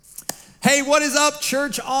Hey, what is up,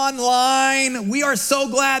 Church Online? We are so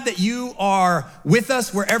glad that you are with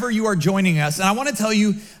us wherever you are joining us. And I want to tell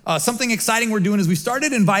you something exciting we're doing is we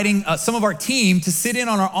started inviting some of our team to sit in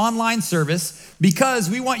on our online service because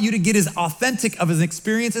we want you to get as authentic of an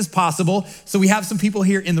experience as possible. So we have some people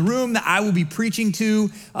here in the room that I will be preaching to.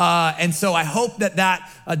 And so I hope that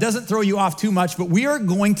doesn't throw you off too much, but we are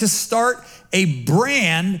going to start a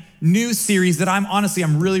brand new series that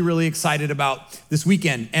I'm really excited about this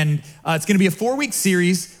weekend. And it's gonna be a 4-week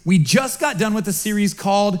series. We just got done with a series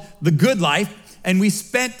called The Good Life, and we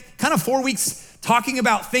spent kind of 4 weeks talking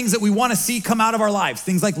about things that we wanna see come out of our lives,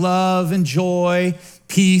 things like love and joy,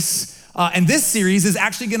 peace. And this series is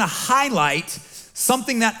actually gonna highlight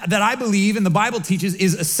something that I believe and the Bible teaches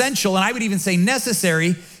is essential, and I would even say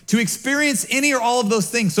necessary, to experience any or all of those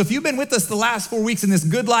things. So if you've been with us the last 4 weeks in this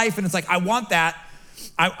good life and it's like, I want that,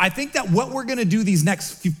 I think that what we're gonna do these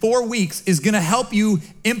next 4 weeks is gonna help you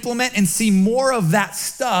implement and see more of that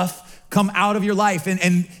stuff come out of your life.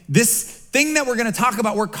 And this thing that we're gonna talk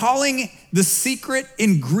about, we're calling the secret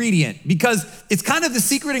ingredient, because it's kind of the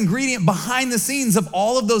secret ingredient behind the scenes of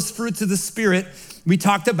all of those fruits of the Spirit we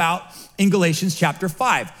talked about in Galatians chapter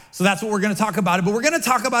 5. So that's what we're gonna talk about. But we're gonna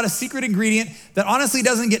talk about a secret ingredient that honestly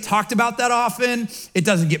doesn't get talked about that often. It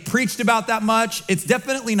doesn't get preached about that much. It's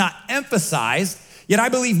definitely not emphasized. Yet I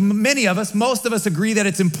believe most of us agree that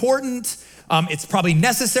it's important. It's probably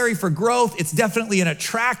necessary for growth. It's definitely an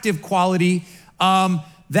attractive quality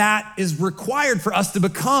that is required for us to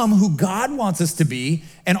become who God wants us to be,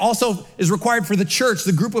 and also is required for the church,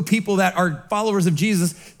 the group of people that are followers of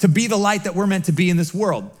Jesus, to be the light that we're meant to be in this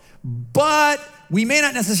world. But we may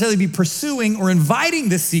not necessarily be pursuing or inviting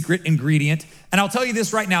this secret ingredient. And I'll tell you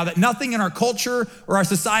this right now, that nothing in our culture or our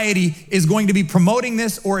society is going to be promoting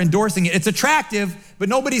this or endorsing it. It's attractive, but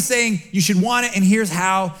nobody's saying you should want it and here's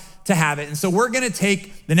how to have it. And so we're gonna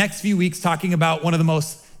take the next few weeks talking about one of the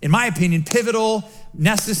most, in my opinion, pivotal,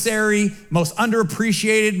 necessary, most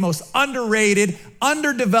underappreciated, most underrated,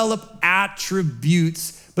 underdeveloped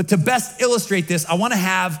attributes. But to best illustrate this, I wanna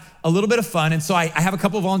have a little bit of fun. And so I have a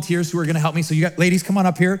couple of volunteers who are gonna help me. So you got, ladies, come on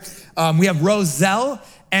up here. We have Roselle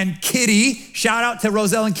and Kitty. Shout out to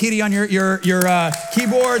Roselle and Kitty on your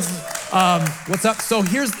keyboards. What's up? So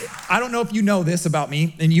I don't know if you know this about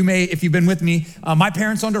me, and you may if you've been with me. My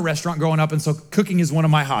parents owned a restaurant growing up, and so cooking is one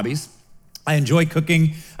of my hobbies. I enjoy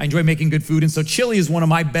cooking. I enjoy making good food, and so chili is one of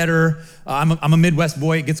my better. I'm a Midwest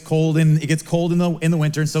boy. It gets cold in the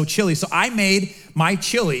winter, and so chili. So I made my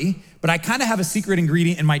chili, but I kind of have a secret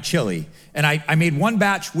ingredient in my chili, and I made one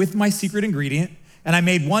batch with my secret ingredient, and I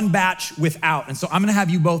made one batch without. And so I'm gonna have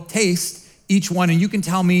you both taste each one, and you can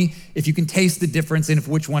tell me if you can taste the difference and if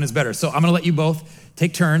which one is better. So I'm gonna let you both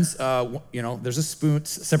take turns. There's a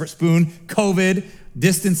separate spoon. COVID,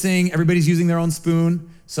 distancing, everybody's using their own spoon.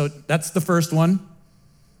 So that's the first one.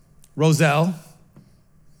 Roselle.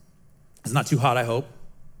 It's not too hot, I hope,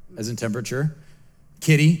 as in temperature.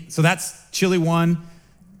 Kitty, so that's chili one.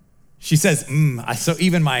 She says, so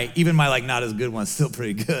even my like not as good one's still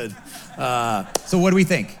pretty good. So what do we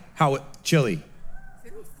think? Chili?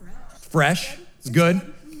 Very fresh. Fresh? It's good?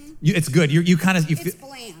 Mm-hmm. It's good. It's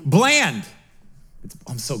bland. Bland.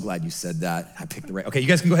 I'm so glad you said that. I picked the right. Okay, you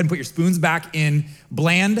guys can go ahead and put your spoons back in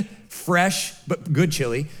bland, fresh, but good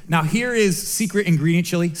chili. Now here is secret ingredient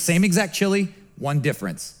chili. Same exact chili, one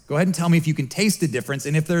difference. Go ahead and tell me if you can taste the difference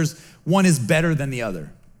and if there's one is better than the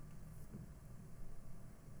other.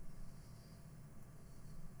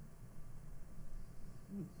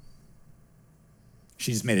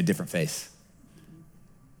 She just made a different face.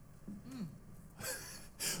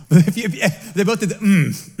 They both did the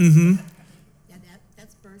mm-hmm. Yeah,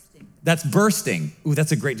 that's bursting. That's bursting. Ooh,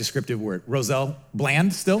 that's a great descriptive word. Roselle,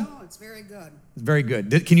 bland still? No, it's very good. Very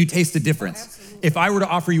good. Can you taste the difference? Oh, absolutely. If I were to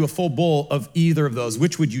offer you a full bowl of either of those,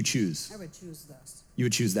 which would you choose? I would choose this. You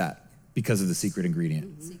would choose that because of the secret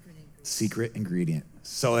ingredient. Mm-hmm. Secret ingredient.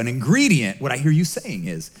 So an ingredient, what I hear you saying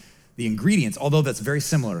is the ingredients, although that's very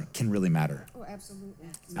similar, can really matter. Oh, absolutely.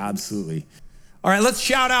 Absolutely. All right, let's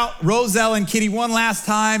shout out Roselle and Kitty one last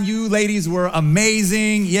time. You ladies were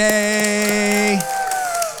amazing. Yay.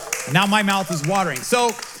 Now my mouth is watering.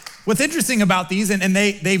 So what's interesting about these, and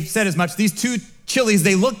they've said as much, these two chilies,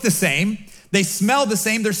 they look the same. They smell the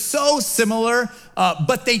same. They're so similar,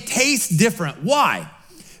 but they taste different. Why?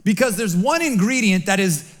 Because there's one ingredient that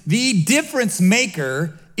is the difference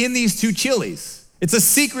maker in these two chilies. It's a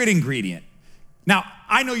secret ingredient. Now,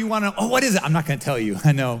 I know you want to know, what is it? I'm not going to tell you.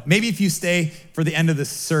 I know. Maybe if you stay for the end of the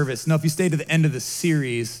service. No, if you stay to the end of the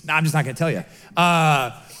series. No, I'm just not going to tell you.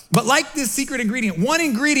 But like this secret ingredient, one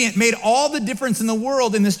ingredient made all the difference in the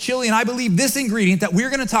world in this chili. And I believe this ingredient that we're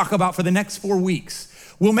going to talk about for the next 4 weeks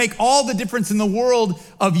will make all the difference in the world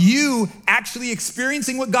of you actually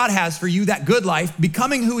experiencing what God has for you, that good life,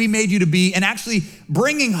 becoming who he made you to be, and actually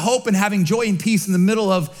bringing hope and having joy and peace in the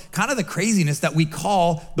middle of kind of the craziness that we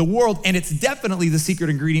call the world. And it's definitely the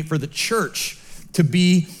secret ingredient for the church to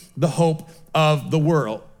be the hope of the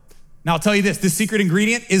world. Now, I'll tell you this secret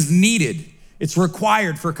ingredient is needed. It's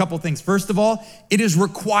required for a couple things. First of all, it is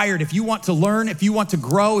required. If you want to learn, if you want to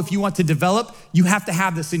grow, if you want to develop, you have to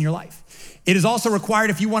have this in your life. It is also required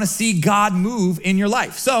if you want to see God move in your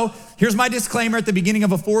life. So here's my disclaimer at the beginning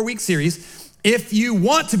of a 4-week series. If you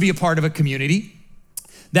want to be a part of a community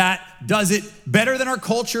that does it better than our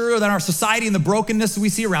culture or than our society and the brokenness we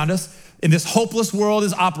see around us, in this hopeless world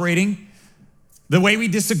is operating, the way we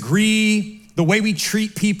disagree, the way we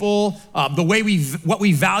treat people, the way what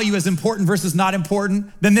we value as important versus not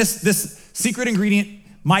important, then this secret ingredient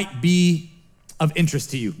might be of interest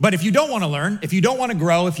to you. But if you don't want to learn, if you don't want to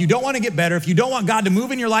grow, if you don't want to get better, if you don't want God to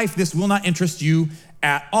move in your life, this will not interest you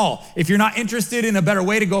at all. If you're not interested in a better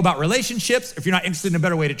way to go about relationships, if you're not interested in a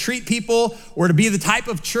better way to treat people, or to be the type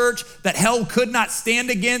of church that hell could not stand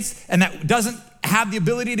against and that doesn't have the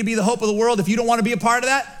ability to be the hope of the world, if you don't want to be a part of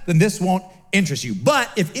that, then this won't interest you. But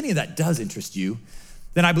if any of that does interest you,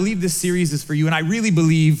 then I believe this series is for you. And I really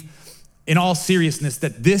believe, in all seriousness,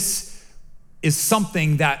 that this is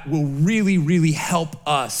something that will really, really help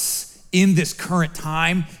us in this current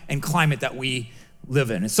time and climate that we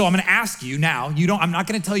live in. And so I'm gonna ask you now, I'm not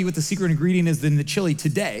gonna tell you what the secret ingredient is in the chili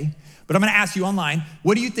today, but I'm gonna ask you online,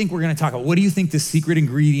 what do you think we're gonna talk about? What do you think the secret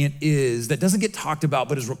ingredient is that doesn't get talked about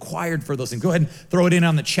but is required for those things? Go ahead and throw it in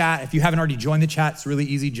on the chat. If you haven't already joined the chat, it's really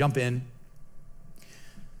easy, jump in.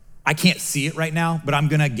 I can't see it right now, but I'm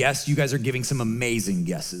gonna guess you guys are giving some amazing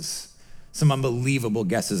guesses. Some unbelievable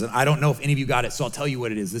guesses. And I don't know if any of you got it, so I'll tell you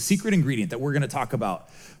what it is. The secret ingredient that we're gonna talk about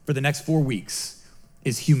for the next 4 weeks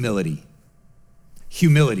is humility.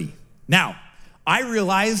 Humility. Now, I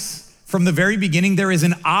realize from the very beginning there is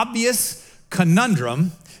an obvious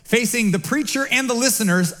conundrum facing the preacher and the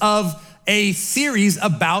listeners of a series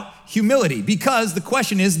about humility, because the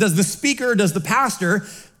question is, does the speaker, does the pastor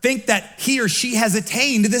think that he or she has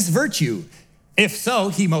attained this virtue? If so,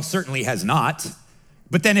 he most certainly has not.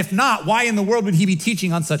 But then if not, why in the world would he be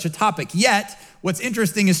teaching on such a topic? Yet, what's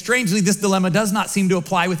interesting is strangely, this dilemma does not seem to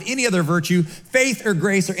apply with any other virtue, faith or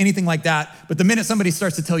grace or anything like that. But the minute somebody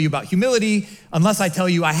starts to tell you about humility, unless I tell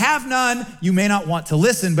you I have none, you may not want to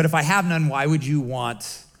listen. But if I have none, why would you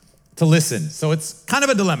want to listen? So it's kind of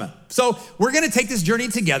a dilemma. So we're gonna take this journey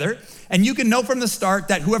together, and you can know from the start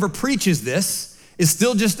that whoever preaches this is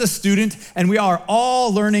still just a student, and we are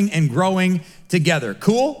all learning and growing together.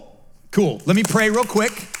 Cool? Cool. Let me pray real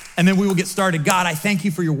quick, and then we will get started. God, I thank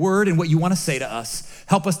you for your word and what you want to say to us.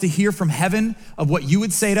 Help us to hear from heaven of what you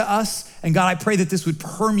would say to us. And God, I pray that this would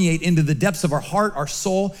permeate into the depths of our heart, our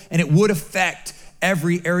soul, and it would affect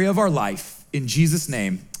every area of our life. In Jesus'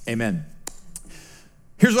 name, amen.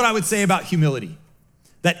 Here's what I would say about humility,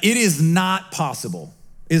 that it is not possible.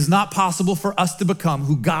 It is not possible for us to become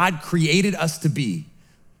who God created us to be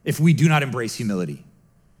if we do not embrace humility.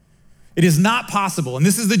 It is not possible, and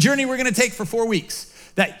this is the journey we're gonna take for 4 weeks,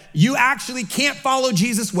 that you actually can't follow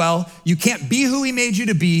Jesus well, you can't be who he made you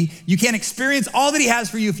to be, you can't experience all that he has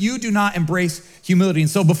for you if you do not embrace humility. And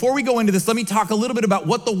so before we go into this, let me talk a little bit about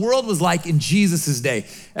what the world was like in Jesus's day.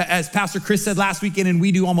 As Pastor Chris said last weekend, and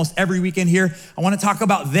we do almost every weekend here, I wanna talk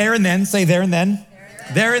about there and then, say there and then.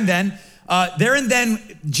 There and then. There and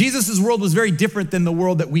then, Jesus's world was very different than the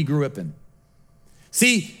world that we grew up in.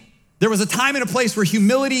 See, there was a time and a place where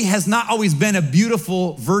humility has not always been a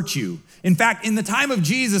beautiful virtue. In fact, in the time of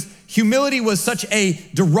Jesus, humility was such a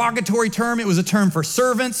derogatory term. It was a term for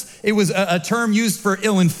servants. It was a term used for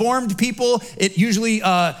ill-informed people. It usually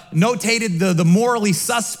notated the morally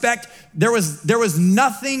suspect. There was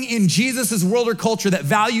nothing in Jesus's world or culture that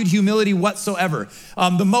valued humility whatsoever.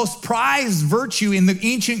 The most prized virtue in the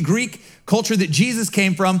ancient Greek culture that Jesus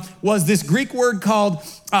came from was this Greek word called,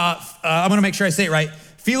 I'm gonna make sure I say it right,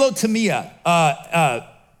 philotimia,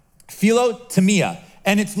 philotimia,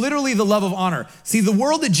 and it's literally the love of honor. See, the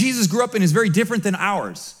world that Jesus grew up in is very different than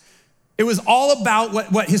ours. It was all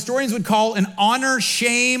about what historians would call an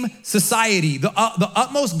honor-shame society. The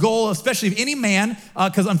utmost goal, especially of any man,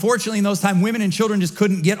 because unfortunately in those times, women and children just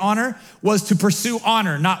couldn't get honor, was to pursue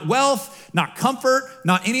honor. Not wealth, not comfort,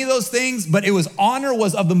 not any of those things, but it was honor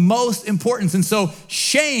was of the most importance. And so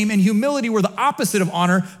shame and humility were the opposite of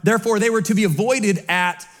honor. Therefore, they were to be avoided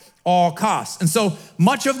at all costs. And so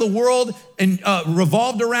much of the world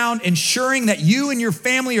revolved around ensuring that you and your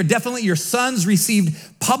family, or definitely your sons, received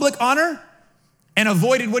public honor and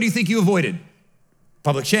avoided, what do you think you avoided?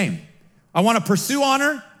 Public shame. I want to pursue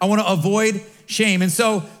honor. I want to avoid shame. And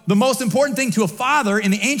so the most important thing to a father in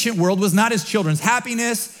the ancient world was not his children's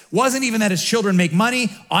happiness, wasn't even that his children make money.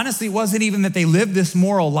 Honestly, it wasn't even that they lived this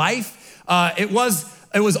moral life. It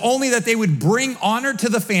was only that they would bring honor to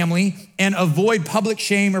the family and avoid public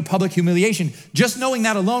shame or public humiliation. Just knowing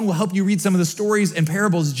that alone will help you read some of the stories and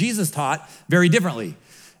parables Jesus taught very differently.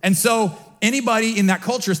 And so anybody in that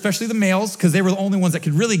culture, especially the males, because they were the only ones that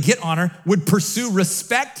could really get honor, would pursue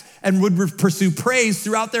respect and would pursue praise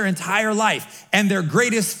throughout their entire life. And their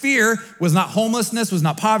greatest fear was not homelessness, was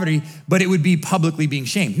not poverty, but it would be publicly being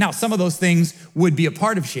shamed. Now, some of those things would be a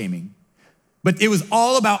part of shaming, but it was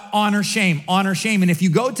all about honor, shame, honor, shame. And if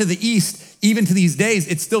you go to the East, even to these days,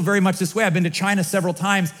 it's still very much this way. I've been to China several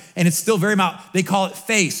times, and it's still very much, they call it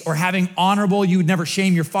face or having honorable, you would never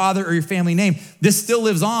shame your father or your family name. This still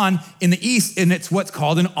lives on in the East, and it's what's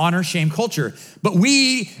called an honor, shame culture. But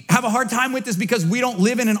we have a hard time with this because we don't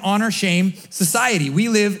live in an honor, shame society.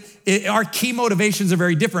 Our key motivations are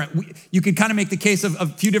very different. You could kind of make the case of a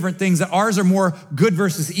few different things, that ours are more good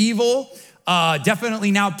versus evil, definitely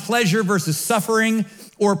now pleasure versus suffering,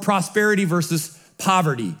 or prosperity versus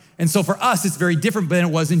poverty. And so for us, it's very different than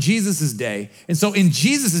it was in Jesus's day. And so in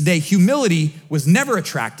Jesus's day, humility was never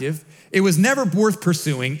attractive, it was never worth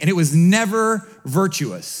pursuing, and it was never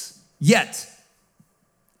virtuous. Yet,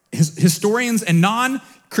 historians and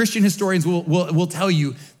non-Christian historians will tell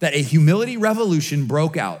you that a humility revolution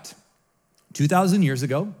broke out 2,000 years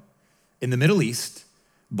ago in the Middle East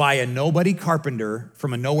by a nobody carpenter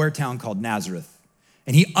from a nowhere town called Nazareth.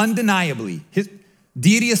 And he undeniably, his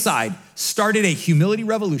deity aside, started a humility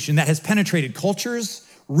revolution that has penetrated cultures,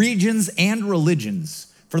 regions, and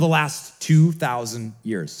religions for the last 2,000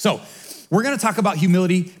 years. So we're gonna talk about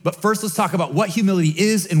humility, but first let's talk about what humility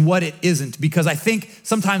is and what it isn't, because I think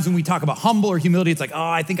sometimes when we talk about humble or humility, it's like, oh,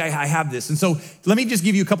 I think I have this. And so let me just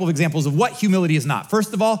give you a couple of examples of what humility is not.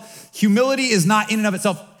 First of all, humility is not in and of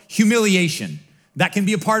itself humiliation. That can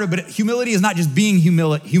be a part of it, but humility is not just being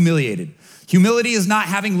humiliated. Humility is not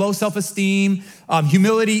having low self-esteem.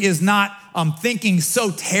 Humility is not thinking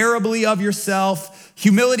so terribly of yourself.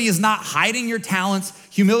 Humility is not hiding your talents.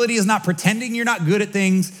 Humility is not pretending you're not good at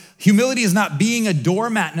things. Humility is not being a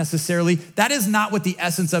doormat necessarily. That is not what the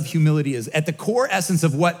essence of humility is. At the core essence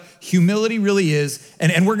of what humility really is,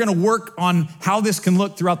 and we're gonna work on how this can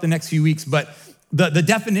look throughout the next few weeks, but the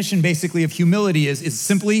definition basically of humility is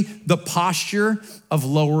simply the posture of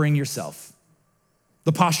lowering yourself.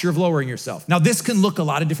 The posture of lowering yourself. Now, this can look a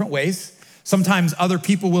lot of different ways. Sometimes other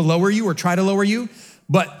people will lower you or try to lower you,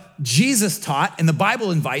 but Jesus taught, and the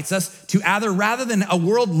Bible invites us to rather than a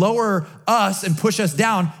world lower us and push us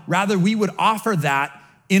down, rather we would offer that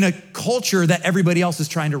in a culture that everybody else is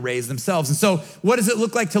trying to raise themselves. And so what does it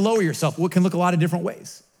look like to lower yourself? Well, it can look a lot of different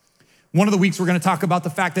ways. One of the weeks, we're gonna talk about the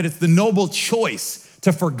fact that it's the noble choice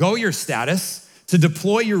to forgo your status, to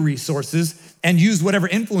deploy your resources, and use whatever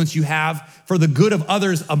influence you have for the good of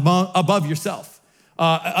others above yourself.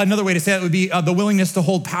 Another way to say that would be the willingness to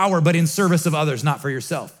hold power, but in service of others, not for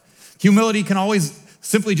yourself. Humility can always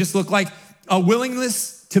simply just look like a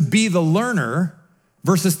willingness to be the learner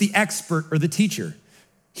versus the expert or the teacher.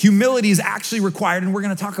 Humility is actually required, and we're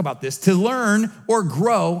gonna talk about this, to learn or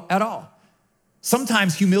grow at all.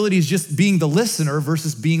 Sometimes humility is just being the listener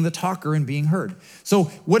versus being the talker and being heard. So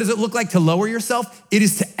what does it look like to lower yourself? It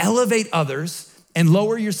is to elevate others and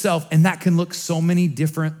lower yourself, and that can look so many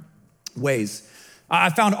different ways. I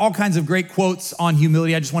found all kinds of great quotes on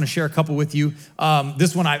humility. I just want to share a couple with you.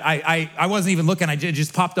 This one, I wasn't even looking. It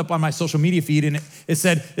just popped up on my social media feed, and it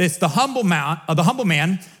said, it's the humble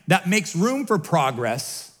man that makes room for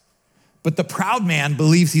progress, but the proud man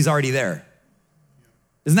believes he's already there.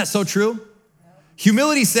 Isn't that so true?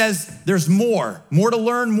 Humility says there's more to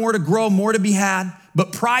learn, more to grow, more to be had.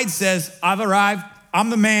 But pride says, I've arrived,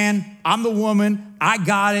 I'm the man, I'm the woman, I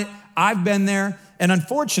got it, I've been there. And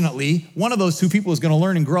unfortunately, one of those two people is gonna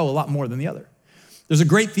learn and grow a lot more than the other. There's a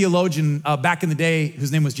great theologian back in the day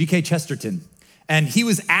whose name was G.K. Chesterton. And he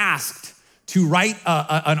was asked to write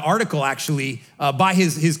an article actually by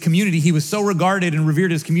his community. He was so regarded and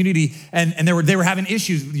revered his community, and they were having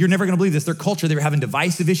issues. You're never gonna believe this, their culture, they were having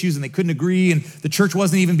divisive issues and they couldn't agree, and the church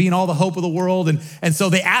wasn't even being all the hope of the world. And so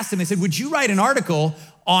they asked him, they said, would you write an article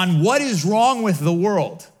on what is wrong with the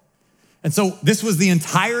world? And so this was the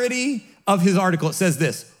entirety of his article. It says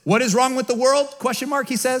this: what is wrong with the world? ?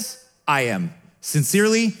 He says, I am.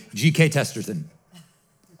 Sincerely, G.K. Chesterton.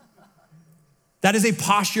 That is a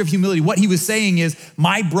posture of humility. What he was saying is,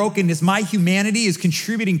 my brokenness, my humanity is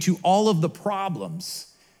contributing to all of the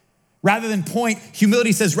problems. Rather than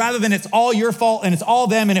humility says, rather than it's all your fault and it's all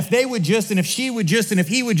them, and if they would just, and if she would just, and if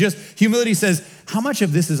he would just, humility says, how much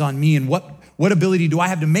of this is on me, and what What ability do I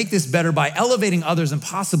have to make this better by elevating others and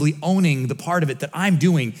possibly owning the part of it that I'm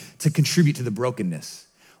doing to contribute to the brokenness?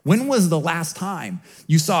 When was the last time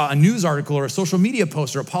you saw a news article or a social media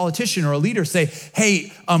post or a politician or a leader say,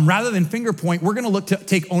 hey, rather than finger point, we're gonna look to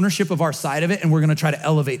take ownership of our side of it and we're gonna try to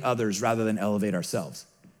elevate others rather than elevate ourselves?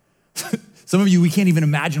 Some of you, we can't even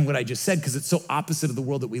imagine what I just said because it's so opposite of the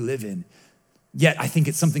world that we live in. Yet I think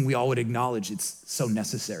it's something we all would acknowledge. It's so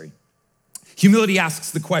necessary. Humility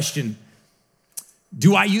asks the question,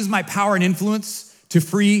 do I use my power and influence to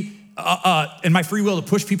and my free will to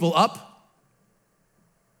push people up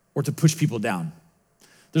or to push people down?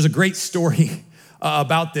 There's a great story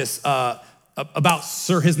about this,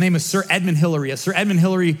 his name is Sir Edmund Hillary. Sir Edmund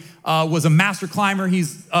Hillary was a master climber. He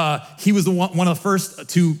was one of the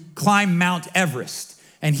first to climb Mount Everest.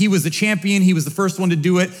 And he was the champion. He was the first one to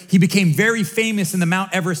do it. He became very famous in the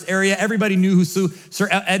Mount Everest area. Everybody knew who Sir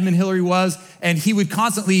Edmund Hillary was. And he would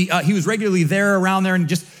constantly, he was regularly there around there and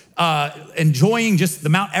just enjoying just the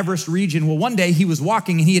Mount Everest region. Well, one day he was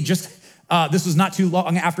walking and he had just, this was not too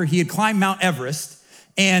long after he had climbed Mount Everest.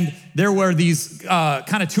 And there were these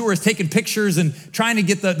kind of tourists taking pictures and trying to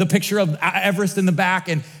get the picture of Everest in the back.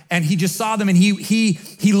 And he just saw them and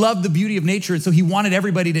he loved the beauty of nature. And so he wanted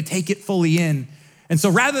everybody to take it fully in. And so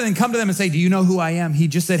rather than come to them and say, do you know who I am? He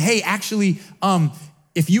just said, hey, actually,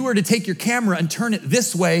 if you were to take your camera and turn it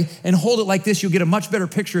this way and hold it like this, you'll get a much better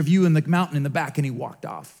picture of you and the mountain in the back. And he walked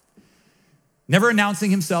off. Never announcing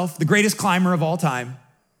himself, the greatest climber of all time,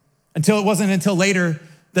 until it wasn't until later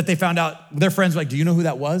that they found out, their friends were like, do you know who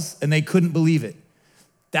that was? And they couldn't believe it.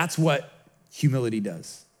 That's what humility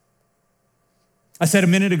does. I said a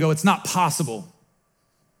minute ago, it's not possible.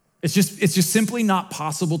 It's just simply not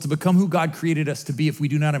possible to become who God created us to be if we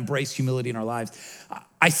do not embrace humility in our lives.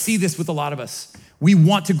 I see this with a lot of us. We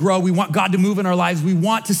want to grow. We want God to move in our lives. We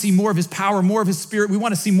want to see more of his power, more of his spirit. We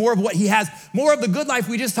want to see more of what he has, more of the good life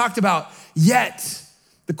we just talked about. Yet,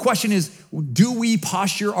 the question is, do we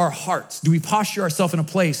posture our hearts? Do we posture ourselves in a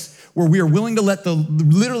place where we are willing to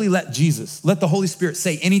literally let Jesus, let the Holy Spirit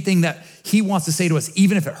say anything that he wants to say to us,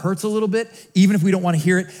 even if it hurts a little bit, even if we don't want to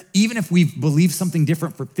hear it, even if we've believed something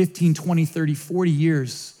different for 15, 20, 30, 40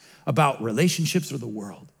 years about relationships or the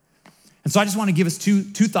world. And so I just want to give us two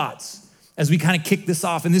thoughts as we kind of kick this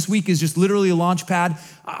off. And this week is just literally a launch pad.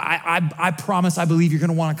 I promise, I believe you're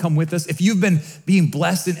going to want to come with us. If you've been being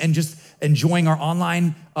blessed and just enjoying our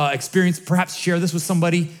online experience, perhaps share this with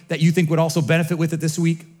somebody that you think would also benefit with it this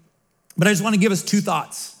week. But I just want to give us two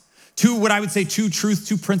thoughts, two truths,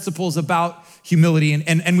 two principles about humility.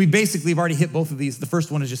 And we basically have already hit both of these. The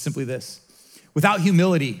first one is just simply this. Without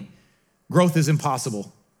humility, growth is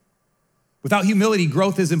impossible. Without humility,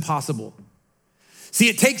 growth is impossible. See,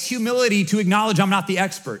 it takes humility to acknowledge I'm not the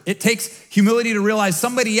expert. It takes humility to realize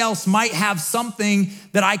somebody else might have something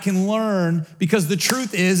that I can learn, because the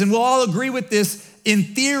truth is, and we'll all agree with this in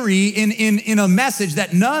theory, in a message,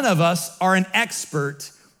 that none of us are an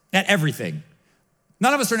expert at everything.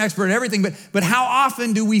 None of us are an expert at everything, but how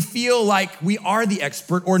often do we feel like we are the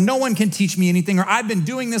expert, or no one can teach me anything, or I've been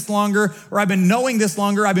doing this longer, or I've been knowing this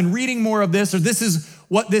longer, I've been reading more of this, or this is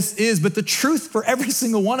what this is. But the truth for every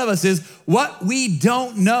single one of us is what we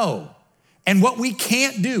don't know and what we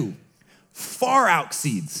can't do far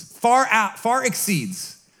exceeds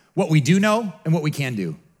what we do know and what we can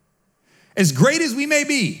do. As great as we may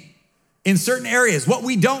be in certain areas, what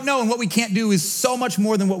we don't know and what we can't do is so much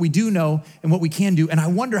more than what we do know and what we can do. And I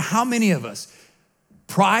wonder how many of us,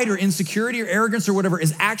 pride or insecurity or arrogance or whatever,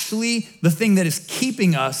 is actually the thing that is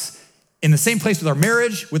keeping us in the same place with our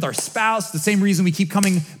marriage, with our spouse, the same reason we keep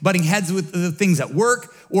butting heads with the things at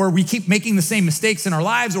work, or we keep making the same mistakes in our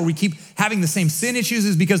lives, or we keep having the same sin issues,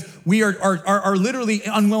 is because we are literally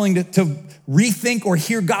unwilling to rethink or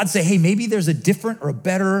hear God say, hey, maybe there's a different or a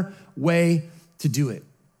better way to do it.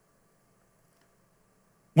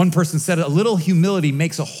 One person said, a little humility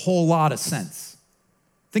makes a whole lot of sense.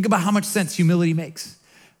 Think about how much sense humility makes.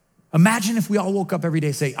 Imagine if we all woke up every day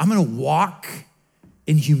and say, I'm gonna walk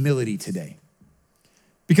in humility today.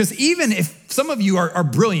 Because even if some of you are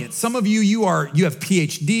brilliant, some of you have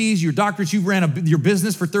PhDs, you're doctors, you've ran your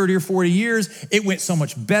business for 30 or 40 years, it went so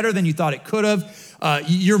much better than you thought it could have.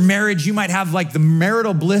 Your marriage, you might have like the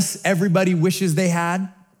marital bliss everybody wishes they had.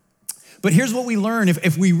 But here's what we learn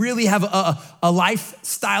if we really have a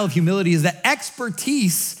lifestyle of humility, is that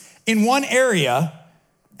expertise in one area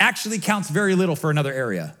actually counts very little for another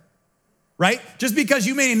area, right? Just because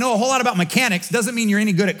you may know a whole lot about mechanics doesn't mean you're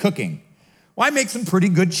any good at cooking. Well, I make some pretty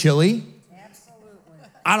good chili. Absolutely.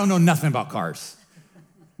 I don't know nothing about cars.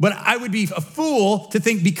 But I would be a fool to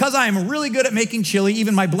think because I am really good at making chili,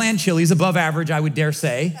 even my bland chili is above average, I would dare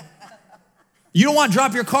say. You don't want to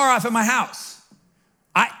drop your car off at my house.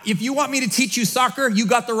 If you want me to teach you soccer, you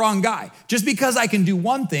got the wrong guy. Just because I can do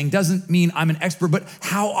one thing doesn't mean I'm an expert, but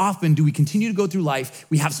how often do we continue to go through life?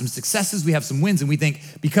 We have some successes, we have some wins, and we think,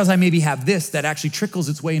 because I maybe have this, that actually trickles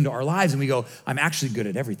its way into our lives, and we go, I'm actually good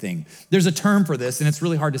at everything. There's a term for this, and it's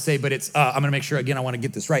really hard to say, but it's, I'm gonna make sure, again, I wanna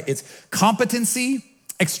get this right. It's competency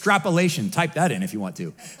extrapolation. Type that in if you want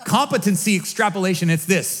to. Competency extrapolation, it's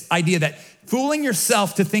this idea that fooling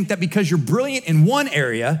yourself to think that because you're brilliant in one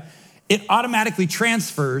area, it automatically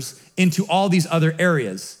transfers into all these other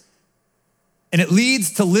areas. And it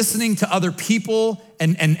leads to listening to other people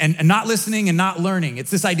and not listening and not learning.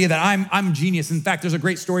 It's this idea that I'm genius. In fact, there's a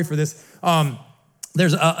great story for this.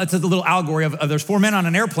 It's a little allegory of there's 4 men on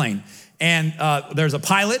an airplane, and there's a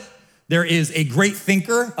pilot, there is a great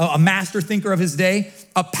thinker, a master thinker of his day,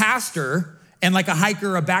 a pastor, and like a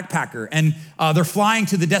hiker, a backpacker. And they're flying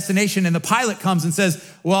to the destination, and the pilot comes and says,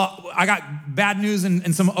 well, I got bad news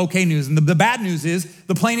and some okay news. And the bad news is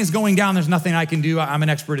the plane is going down. There's nothing I can do. I'm an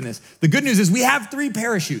expert in this. The good news is we have 3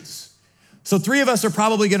 parachutes. So 3 of us are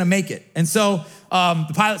probably gonna make it. And so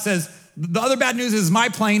the pilot says, the other bad news is my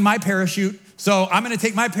plane, my parachute. So I'm gonna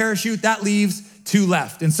take my parachute, that leaves 2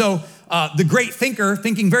 left. And so the great thinker,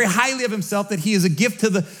 thinking very highly of himself, that he is a gift to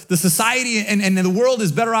the society and the world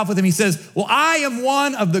is better off with him. He says, well, I am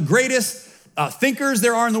one of the greatest thinkers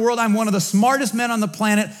there are in the world. I'm one of the smartest men on the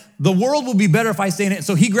planet. The world will be better if I stay in it.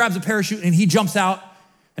 So he grabs a parachute and he jumps out.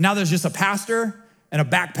 And now there's just a pastor and a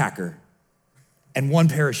backpacker and 1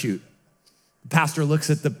 parachute. The pastor looks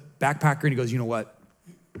at the backpacker and he goes, you know what?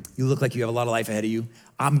 You look like you have a lot of life ahead of you.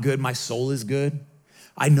 I'm good. My soul is good.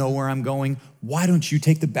 I know where I'm going. Why don't you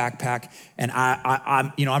take the backpack and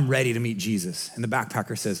I'm ready to meet Jesus. And the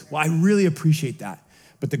backpacker says, well, I really appreciate that.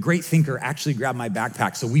 But the great thinker actually grabbed my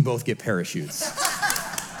backpack, so we both get parachutes.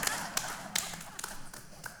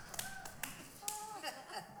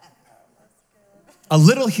 A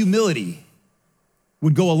little humility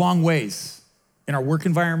would go a long ways in our work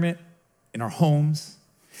environment, in our homes.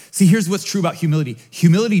 See, here's what's true about humility.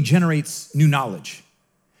 Humility generates new knowledge.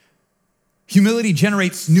 Humility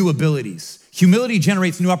generates new abilities. Humility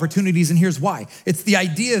generates new opportunities, and here's why. It's the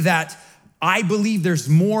idea that I believe there's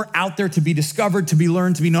more out there to be discovered, to be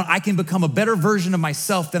learned, to be known. I can become a better version of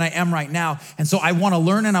myself than I am right now. And so I wanna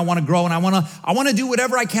learn and I wanna grow and I wanna do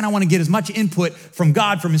whatever I can. I wanna get as much input from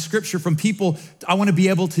God, from His scripture, from people. I wanna be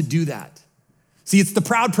able to do that. See, it's the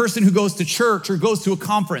proud person who goes to church or goes to a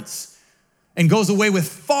conference and goes away with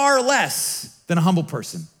far less than a humble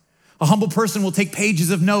person. A humble person will take pages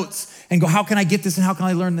of notes and go, how can I get this and how can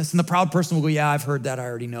I learn this? And the proud person will go, yeah, I've heard that, I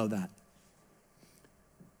already know that.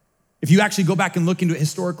 If you actually go back and look into it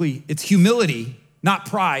historically, it's humility, not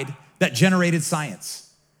pride, that generated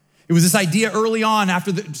science. It was this idea early on,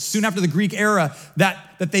 soon after the Greek era,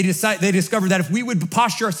 that they discovered that if we would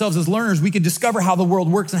posture ourselves as learners, we could discover how the world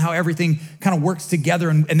works and how everything kind of works together,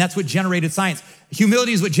 and that's what generated science.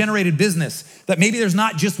 Humility is what generated business, that maybe there's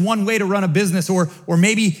not just one way to run a business, or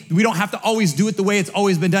maybe we don't have to always do it the way it's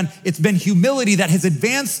always been done. It's been humility that has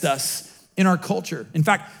advanced us in our culture. In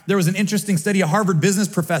fact, there was an interesting study. A Harvard business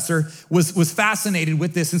professor was fascinated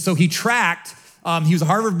with this, and so he was a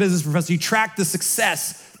Harvard business professor, he tracked the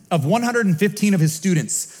success of 115 of his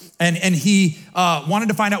students. And he wanted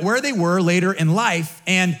to find out where they were later in life.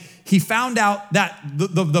 And he found out that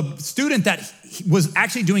the student that was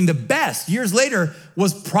actually doing the best years later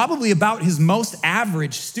was probably about his most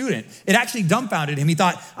average student. It actually dumbfounded him. He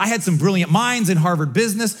thought, I had some brilliant minds in Harvard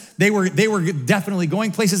business. They were definitely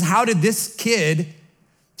going places. How did this kid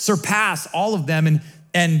surpass all of them?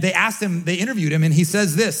 And they asked him, they interviewed him, and he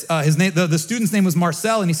says this, his name, the student's name was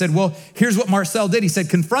Marcel, and he said, well, here's what Marcel did. He said,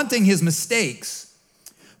 confronting his mistakes,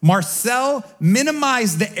 Marcel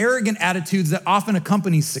minimized the arrogant attitudes that often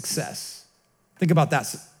accompany success. Think about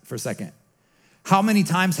that for a second. How many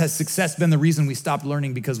times has success been the reason we stopped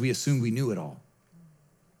learning because we assumed we knew it all?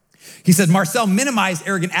 He said, Marcel minimized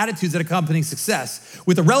arrogant attitudes that accompany success.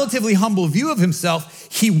 With a relatively humble view of himself,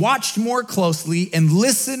 he watched more closely and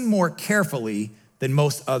listened more carefully than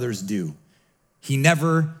most others do. He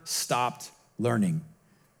never stopped learning.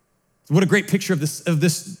 What a great picture of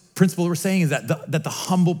this principle we're saying is that the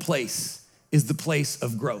humble place is the place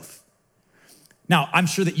of growth. Now, I'm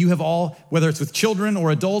sure that you have all, whether it's with children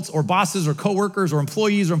or adults or bosses or coworkers or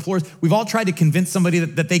employees or employers, we've all tried to convince somebody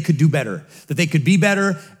that they could do better, that they could be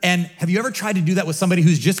better. And have you ever tried to do that with somebody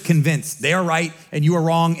who's just convinced they are right and you are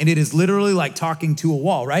wrong, and it is literally like talking to a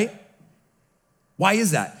wall, right? Why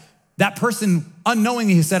is that? That person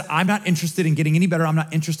unknowingly has said, I'm not interested in getting any better. I'm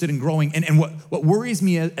not interested in growing. And what worries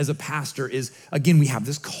me as a pastor is, again, we have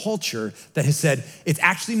this culture that has said, it's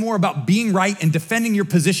actually more about being right and defending your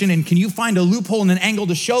position. And can you find a loophole and an angle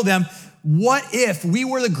to show them? what if we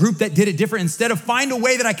were the group that did it different? Instead of find a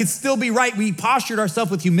way that I could still be right, we postured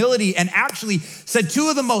ourselves with humility and actually said two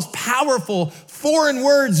of the most powerful foreign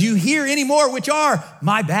words you hear anymore, which are,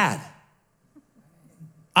 my bad.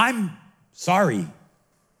 I'm sorry.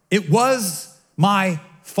 It was my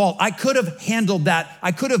fault. I could have handled that.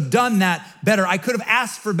 I could have done that better. I could have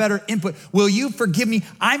asked for better input. Will you forgive me?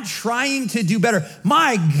 I'm trying to do better.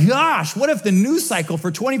 My gosh, what if the news cycle for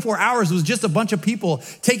 24 hours was just a bunch of people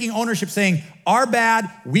taking ownership saying, our bad,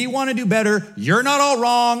 we want to do better. You're not all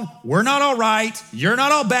wrong. We're not all right. You're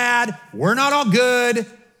not all bad. We're not all good.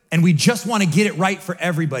 And we just want to get it right for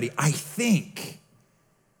everybody. I think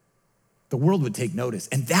the world would take notice.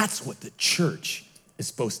 And that's what the church is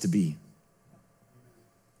supposed to be.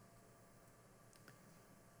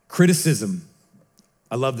 Criticism,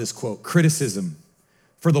 I love this quote, criticism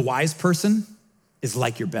for the wise person is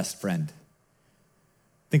like your best friend.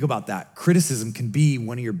 Think about that. Criticism can be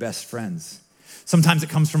one of your best friends. Sometimes it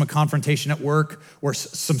comes from a confrontation at work or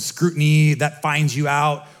some scrutiny that finds you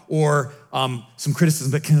out or some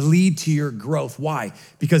criticism that can lead to your growth. Why?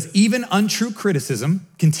 Because even untrue criticism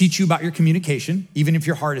can teach you about your communication, even if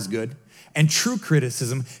your heart is good, and true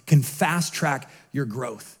criticism can fast track your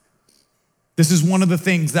growth. This is one of the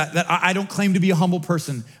things that I don't claim to be a humble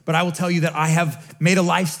person, but I will tell you that I have made a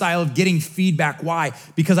lifestyle of getting feedback. Why?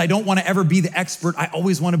 Because I don't want to ever be the expert. I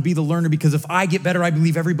always want to be the learner, because if I get better, I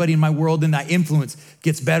believe everybody in my world and that influence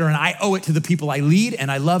gets better, and I owe it to the people I lead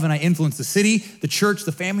and I love and I influence, the city, the church,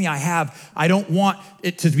 the family I have. I don't want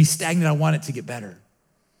it to be stagnant. I want it to get better.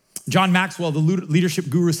 John Maxwell, the leadership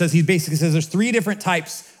guru, he basically says there's three different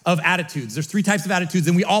types of attitudes. There's three types of attitudes,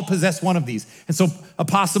 and we all possess one of these. And so a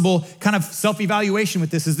possible kind of self-evaluation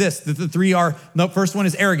with this is this. The first one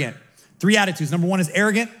is arrogant. Three attitudes. Number one is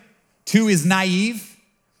arrogant. Two is naive.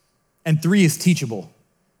 And three is teachable.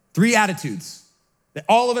 Three attitudes that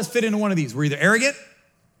all of us fit into one of these. We're either arrogant,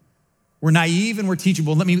 we're naive, and we're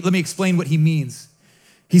teachable. Let me explain what he means.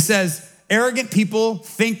 He says, arrogant people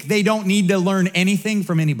think they don't need to learn anything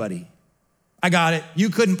from anybody. I got it. You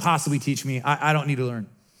couldn't possibly teach me. I don't need to learn.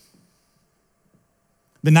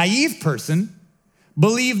 The naive person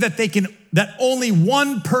believe that only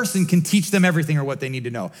one person can teach them everything or what they need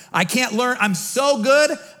to know. I can't learn. I'm so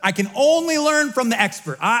good. I can only learn from the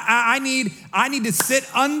expert. I need to sit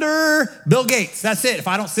under Bill Gates. That's it. If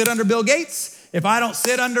I don't sit under Bill Gates, if I don't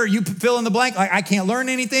sit under, you fill in the blank, like I can't learn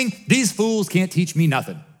anything. These fools can't teach me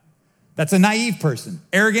nothing. That's a naive person.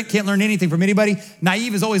 Arrogant, can't learn anything from anybody.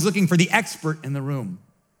 Naive is always looking for the expert in the room.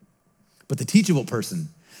 But the teachable person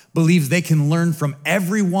believes they can learn from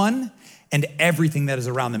everyone and everything that is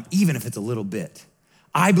around them, even if it's a little bit.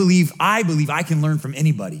 I believe I can learn from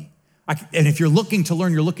anybody. And if you're looking to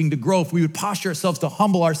learn, you're looking to grow, if we would posture ourselves to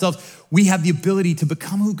humble ourselves, we have the ability to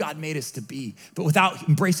become who God made us to be. But without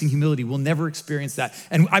embracing humility, we'll never experience that.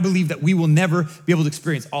 And I believe that we will never be able to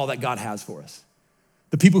experience all that God has for us.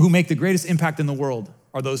 The people who make the greatest impact in the world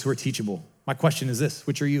are those who are teachable. My question is this: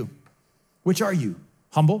 which are you? Which are you?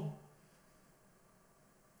 Humble?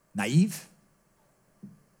 Naive?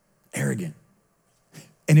 Arrogant?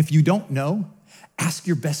 And if you don't know, ask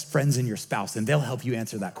your best friends and your spouse, and they'll help you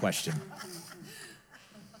answer that question.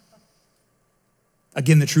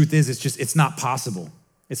 Again, the truth is, it's not possible.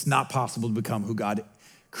 It's not possible to become who God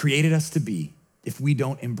created us to be if we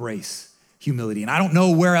don't embrace humility. And I don't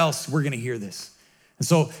know where else we're gonna hear this. And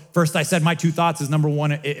so first I said my two thoughts is number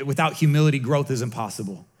one, without humility, growth is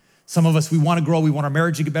impossible. Some of us, we wanna grow, we want our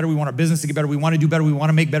marriage to get better, we want our business to get better, we wanna do better, we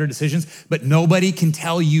wanna make better decisions, but nobody can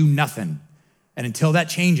tell you nothing. And until that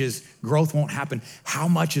changes, growth won't happen. How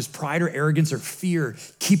much is pride or arrogance or fear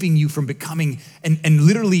keeping you from becoming and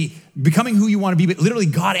literally becoming who you wanna be, but literally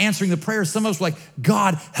God answering the prayer? Some of us are like,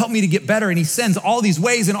 God, help me to get better. And he sends all these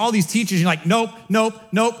ways and all these teachers. You're like, nope,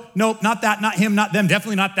 not that, not him, not them,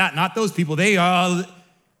 definitely not that, not those people.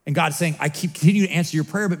 And God's saying, I continue to answer your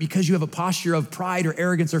prayer, but because you have a posture of pride or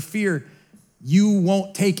arrogance or fear, you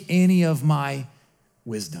won't take any of my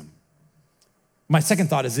wisdom. My second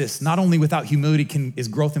thought is this: not only without humility is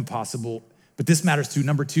growth impossible, but this matters too.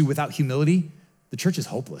 Number two, without humility, the church is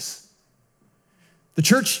hopeless. The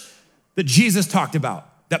church that Jesus talked about,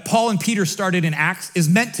 that Paul and Peter started in Acts, is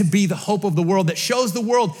meant to be the hope of the world, that shows the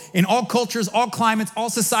world in all cultures, all climates, all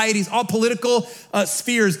societies, all political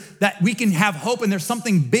spheres, that we can have hope and there's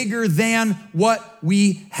something bigger than what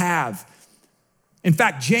we have. In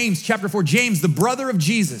fact, James chapter 4, James, the brother of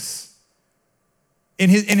Jesus, in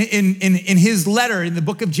his letter in the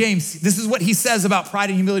book of James, this is what he says about pride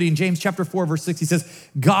and humility in James chapter 4, verse 6. He says,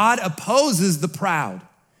 God opposes the proud,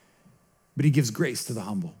 but he gives grace to the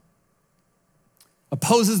humble.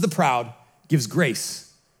 Opposes the proud, gives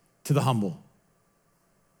grace to the humble.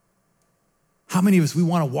 How many of us, we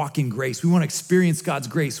want to walk in grace? We want to experience God's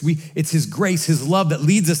grace. It's his grace, his love that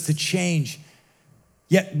leads us to change.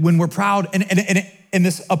 Yet when we're proud, and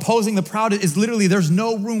this opposing the proud is literally, there's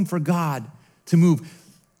no room for God to move.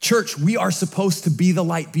 Church, we are supposed to be the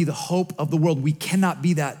light, be the hope of the world. We cannot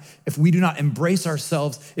be that if we do not embrace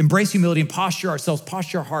ourselves, embrace humility and posture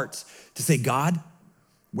our hearts to say, God,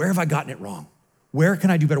 where have I gotten it wrong? Where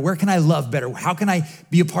can I do better? Where can I love better? How can I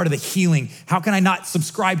be a part of the healing? How can I not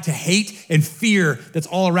subscribe to hate and fear that's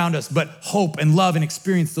all around us, but hope and love and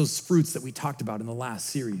experience those fruits that we talked about in the last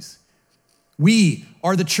series? We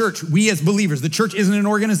are the church. We as believers, the church isn't an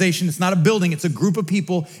organization. It's not a building. It's a group of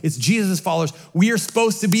people. It's Jesus' followers. We are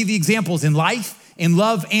supposed to be the examples in life, in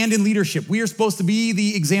love, and in leadership. We are supposed to be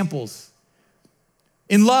the examples.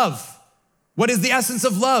 In love, what is the essence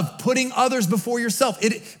of love? Putting others before yourself.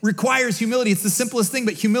 It requires humility. It's the simplest thing,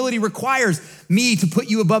 but humility requires me to put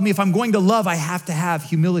you above me. If I'm going to love, I have to have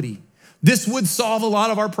humility. This would solve a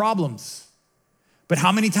lot of our problems. But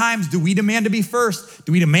how many times do we demand to be first?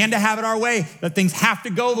 Do we demand to have it our way? That things have to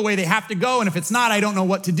go the way they have to go, and if it's not, I don't know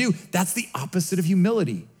what to do. That's the opposite of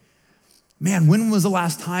humility. Man, when was the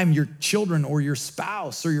last time your children or your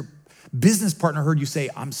spouse or your business partner heard you say,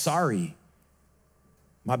 I'm sorry,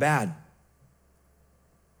 my bad?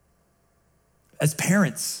 As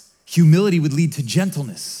parents, humility would lead to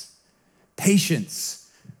gentleness, patience,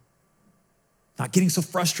 not getting so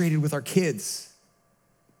frustrated with our kids.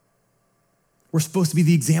 We're supposed to be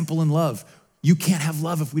the example in love. You can't have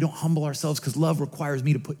love if we don't humble ourselves, because love requires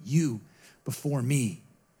me to put you before me.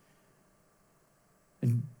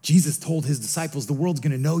 And Jesus told his disciples, the world's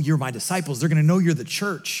gonna know you're my disciples. They're gonna know you're the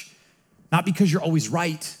church, not because you're always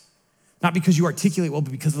right, not because you articulate well,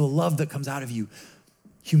 but because of the love that comes out of you.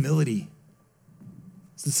 Humility.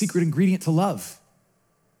 It's the secret ingredient to love.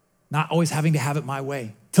 Not always having to have it my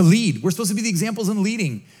way. To lead, we're supposed to be the examples in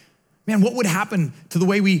leading. Man, what would happen to the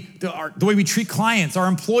way we treat clients, our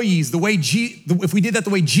employees, if we did that the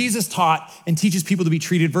way Jesus taught and teaches people to be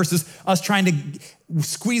treated versus us trying to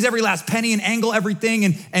squeeze every last penny and angle everything,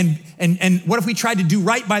 and what if we tried to do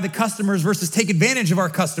right by the customers versus take advantage of our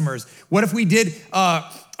customers? What if we did,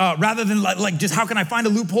 rather than like just how can I find a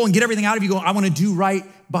loophole and get everything out of you, go, I want to do right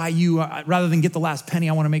by you, rather than get the last penny,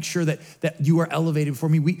 I want to make sure that you are elevated for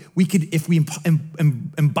me. We could, if we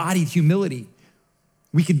embodied humility,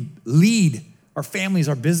 we could lead our families,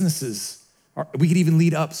 our businesses. We could even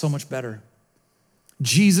lead up so much better.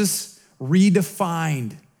 Jesus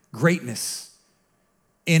redefined greatness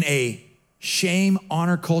in a shame,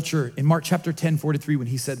 honor culture in Mark chapter 10, 43, when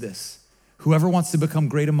he said this, whoever wants to become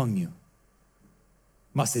great among you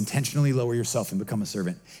must intentionally lower yourself and become a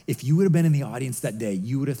servant. If you would have been in the audience that day,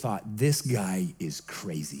 you would have thought, this guy is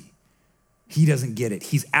crazy. He doesn't get it.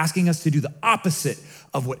 He's asking us to do the opposite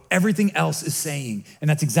of what everything else is saying. And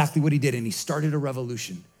that's exactly what he did. And he started a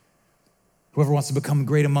revolution. Whoever wants to become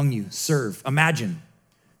great among you, serve. Imagine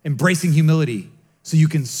embracing humility so you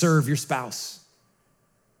can serve your spouse,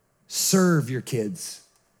 serve your kids,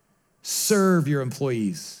 serve your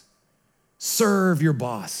employees, serve your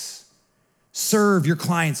boss, serve your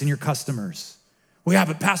clients and your customers. Well, yeah,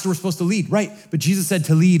 but Pastor, we're supposed to lead, right? But Jesus said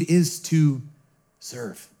to lead is to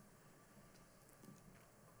serve.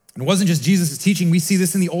 And it wasn't just Jesus' teaching. We see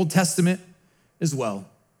this in the Old Testament as well.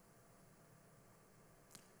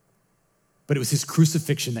 But it was his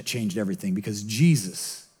crucifixion that changed everything, because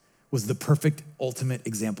Jesus was the perfect ultimate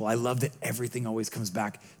example. I love that everything always comes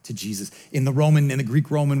back to Jesus. In the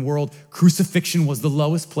Greek Roman world, crucifixion was the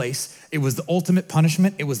lowest place. It was the ultimate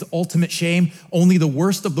punishment. It was the ultimate shame. Only the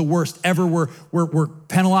worst of the worst ever were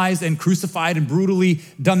penalized and crucified and brutally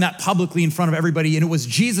done that publicly in front of everybody. And it was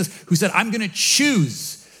Jesus who said, I'm gonna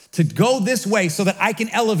choose to go this way so that I can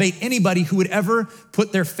elevate anybody who would ever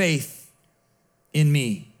put their faith in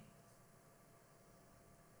me.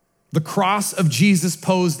 The cross of Jesus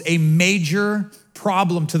posed a major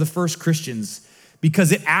problem to the first Christians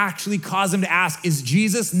because it actually caused them to ask, is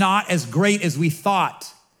Jesus not as great as we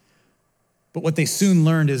thought? But what they soon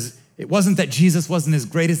learned is it wasn't that Jesus wasn't as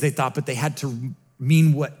great as they thought, but they had to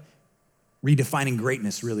mean what redefining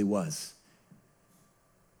greatness really was.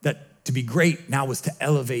 That to be great now was to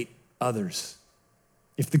elevate others.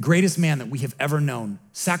 If the greatest man that we have ever known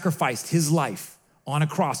sacrificed his life on a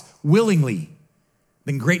cross willingly,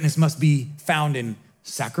 then greatness must be found in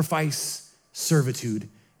sacrifice, servitude,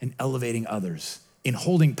 and elevating others, in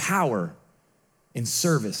holding power in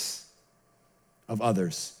service of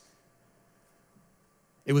others.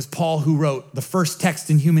 It was Paul who wrote the first text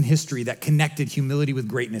in human history that connected humility with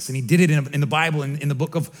greatness, and he did it in the Bible, in the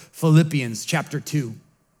book of Philippians chapter 2.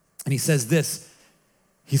 And he says this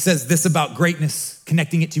about greatness,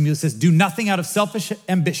 connecting it to humility. He says, do nothing out of selfish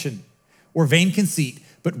ambition or vain conceit,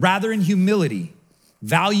 but rather in humility,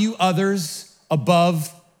 value others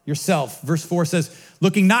above yourself. Verse 4 says,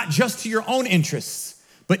 looking not just to your own interests,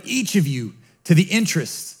 but each of you to the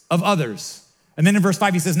interests of others. And then in verse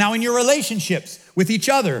 5, he says, now in your relationships with each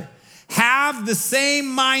other, have the same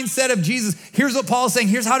mindset of Jesus. Here's what Paul is saying.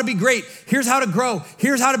 Here's how to be great. Here's how to grow.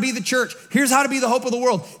 Here's how to be the church. Here's how to be the hope of the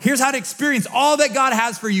world. Here's how to experience all that God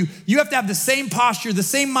has for you. You have to have the same posture, the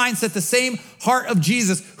same mindset, the same heart of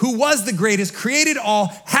Jesus, who was the greatest, created all,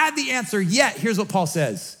 had the answer. Yet, here's what Paul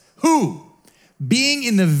says. Who, being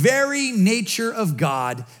in the very nature of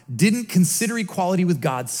God, didn't consider equality with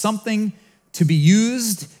God something to be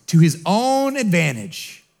used to his own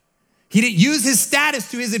advantage. He didn't use his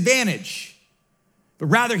status to his advantage, but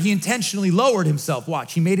rather he intentionally lowered himself.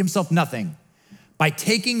 Watch, he made himself nothing by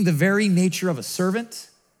taking the very nature of a servant,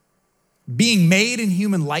 being made in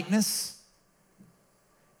human likeness,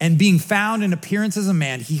 and being found in appearance as a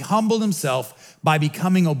man. He humbled himself by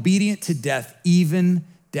becoming obedient to death, even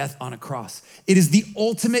death on a cross. It is the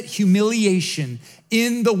ultimate humiliation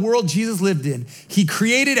in the world Jesus lived in. He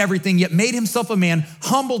created everything, yet made himself a man,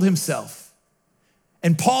 humbled himself.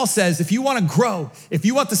 And Paul says, if you want to grow, if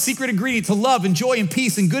you want the secret ingredient to love and joy and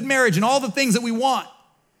peace and good marriage and all the things that we want,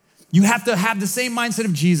 you have to have the same mindset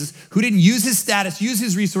of Jesus, who didn't use his status, use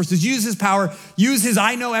his resources, use his power, use his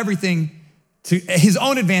I know everything to his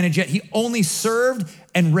own advantage, yet he only served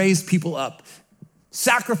and raised people up,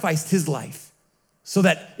 sacrificed his life so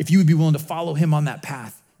that if you would be willing to follow him on that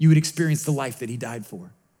path, you would experience the life that he died for.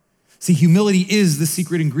 See, humility is the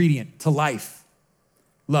secret ingredient to life,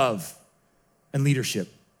 love, and leadership.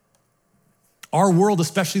 Our world,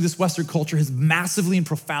 especially this Western culture, has massively and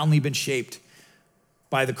profoundly been shaped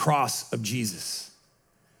by the cross of Jesus.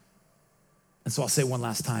 And so I'll say one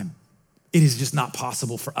last time, it is just not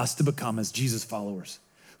possible for us to become, as Jesus followers,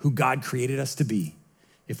 who God created us to be,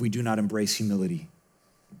 if we do not embrace humility.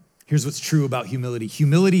 Here's what's true about humility.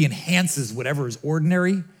 Humility enhances whatever is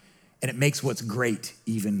ordinary, and it makes what's great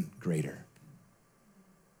even greater.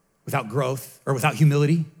 Without growth, or without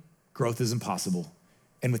humility, growth is impossible.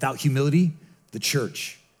 And without humility, the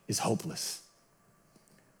church is hopeless.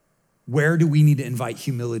 Where do we need to invite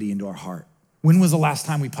humility into our heart? When was the last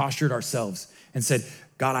time we postured ourselves and said,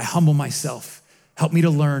 God, I humble myself. Help me to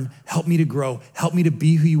learn, help me to grow, help me to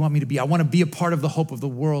be who you want me to be. I want to be a part of the hope of the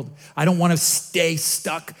world. I don't want to stay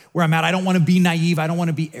stuck where I'm at. I don't want to be naive. I don't want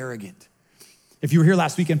to be arrogant. If you were here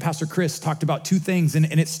last weekend, Pastor Chris talked about two things, and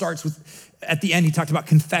it starts with, at the end, he talked about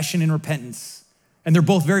confession and repentance. And they're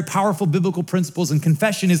both very powerful biblical principles. And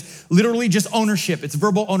confession is literally just ownership. It's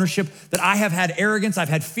verbal ownership that I have had arrogance, I've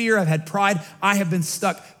had fear, I've had pride, I have been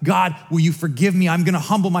stuck. God, will you forgive me? I'm gonna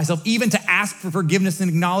humble myself. Even to ask for forgiveness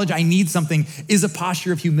and acknowledge I need something is a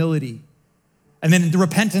posture of humility. And then the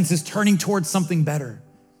repentance is turning towards something better.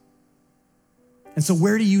 And so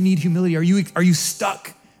where do you need humility? Are you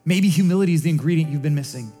stuck? Maybe humility is the ingredient you've been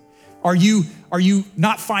missing. Are you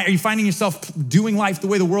finding yourself doing life the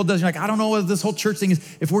way the world does? You're like, I don't know what this whole church thing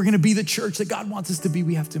is. If we're gonna be the church that God wants us to be,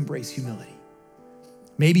 we have to embrace humility.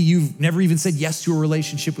 Maybe you've never even said yes to a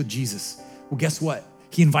relationship with Jesus. Well, guess what?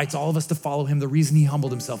 He invites all of us to follow him. The reason he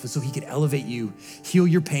humbled himself is so he could elevate you, heal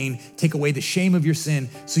your pain, take away the shame of your sin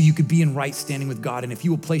so you could be in right standing with God. And if you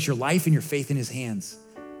will place your life and your faith in his hands,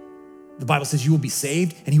 the Bible says you will be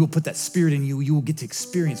saved and he will put that spirit in you. You will get to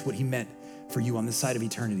experience what he meant for you on this side of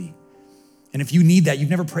eternity. And if you need that, you've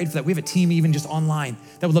never prayed for that, we have a team even just online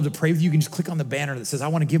that would love to pray with you. You can just click on the banner that says, I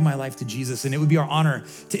wanna give my life to Jesus. And it would be our honor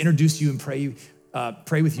to introduce you and pray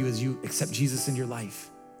with you as you accept Jesus in your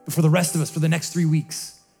life. But for the rest of us, for the next 3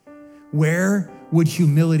 weeks, where would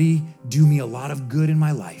humility do me a lot of good in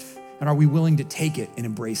my life? And are we willing to take it and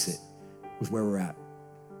embrace it with where we're at?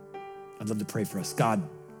 I'd love to pray for us. God,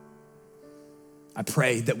 I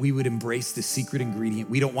pray that we would embrace the secret ingredient.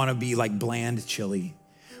 We don't wanna be like bland chili.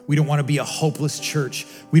 We don't want to be a hopeless church.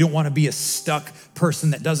 We don't want to be a stuck person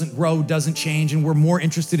that doesn't grow, doesn't change, and we're more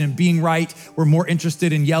interested in being right. We're more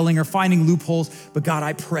interested in yelling or finding loopholes. But God,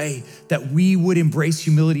 I pray that we would embrace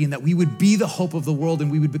humility and that we would be the hope of the world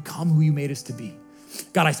and we would become who you made us to be.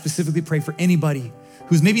 God, I specifically pray for anybody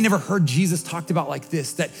who's maybe never heard Jesus talked about like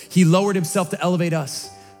this, that he lowered himself to elevate us,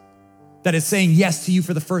 that is saying yes to you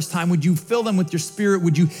for the first time. Would you fill them with your spirit?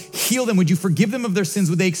 Would you heal them? Would you forgive them of their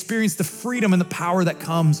sins? Would they experience the freedom and the power that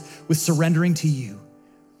comes with surrendering to you?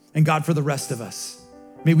 And God, for the rest of us,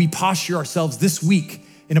 may we posture ourselves this week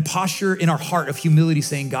in a posture in our heart of humility,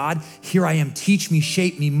 saying, God, here I am, teach me,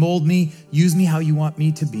 shape me, mold me, use me how you want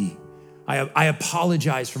me to be. I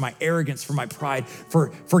apologize for my arrogance, for my pride,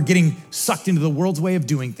 for getting sucked into the world's way of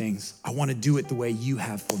doing things. I wanna do it the way you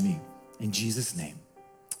have for me. In Jesus' name,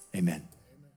 amen.